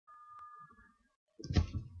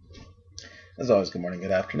As always, good morning,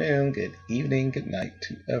 good afternoon, good evening, good night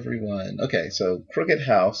to everyone. Okay, so Crooked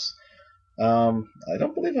House. I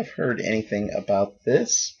don't believe I've heard anything about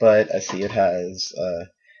this, but I see it has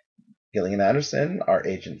Gillian Anderson, our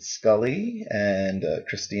Agent Scully, and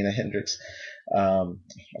Christina Hendricks. I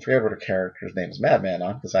forget what her character's name is, Madman,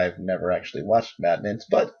 on, because I've never actually watched Mad Men,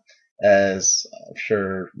 but as I'm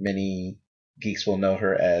sure many geeks will know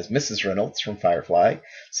her as Mrs. Reynolds from Firefly.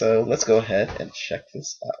 So let's go ahead and check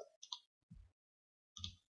this out.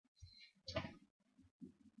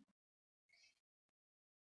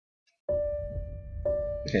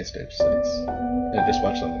 Okay, stage 6. I just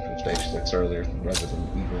watched something from stage 6 earlier, Resident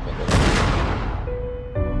Evil Vendetta.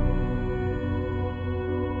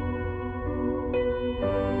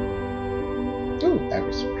 Ooh,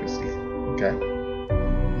 Agatha Christie. Okay.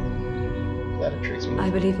 That intrigues me. I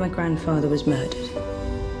believe my grandfather was murdered.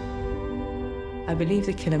 I believe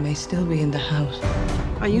the killer may still be in the house.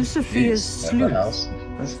 Are you Sophia's sleuth?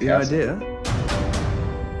 That's the idea.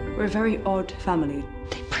 We're a very odd family.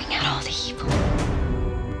 They bring out all the evil.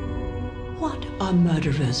 What are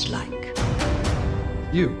murderers like?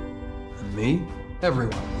 You and me,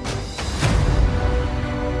 everyone.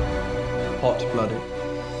 Hot-blooded.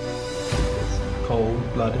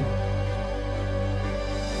 Cold-blooded.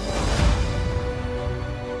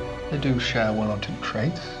 They do share one or two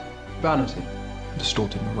traits. Vanity,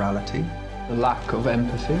 distorted morality, the lack of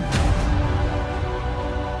empathy.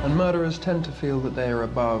 And murderers tend to feel that they are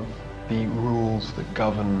above the rules that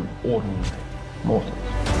govern ordinary mortals.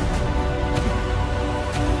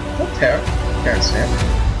 Oh, Terrence Stamp.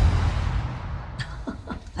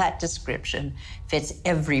 That description fits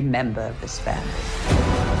every member of this family.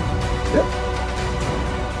 Yep.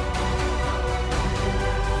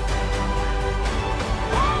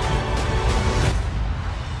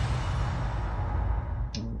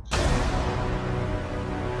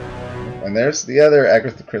 And there's the other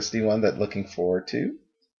Agatha Christie one that looking forward to.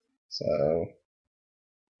 So,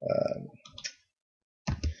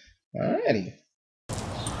 alrighty.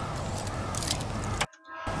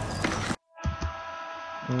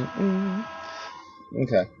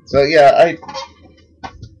 Okay, so yeah,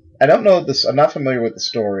 I don't know this. I'm not familiar with the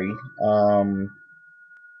story,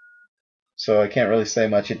 so I can't really say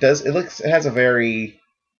much. It has a very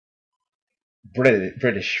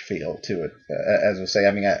British feel to it, as I say.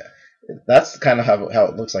 I mean, that's kind of how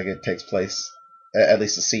it looks like it takes place. At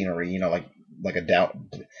least the scenery, you know, like a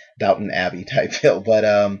Downton Abbey type feel. But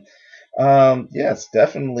yeah, it's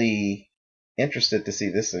definitely interested to see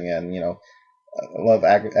this again. You know, I love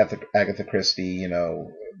Agatha Christie. You know,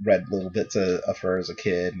 read little bits of her as a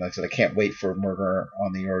kid. Like I said, I can't wait for Murder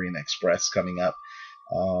on the Orient Express coming up.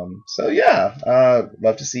 So yeah,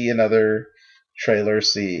 love to see another trailer,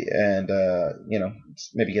 and you know,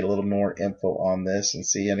 maybe get a little more info on this and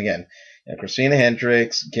see. And again, you know, Christina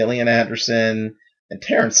Hendricks, Gillian Anderson, and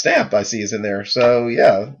Terrence Stamp I see is in there. So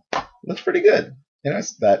yeah, looks pretty good.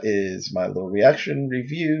 Anyways, that is my little reaction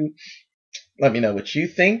review. Let me know what you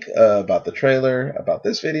think about the trailer, about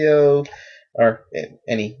this video, or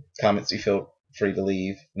any comments you feel free to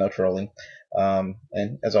leave. No trolling.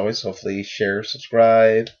 And as always, hopefully share,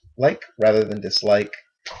 subscribe, like rather than dislike.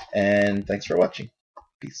 And thanks for watching.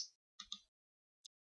 Peace.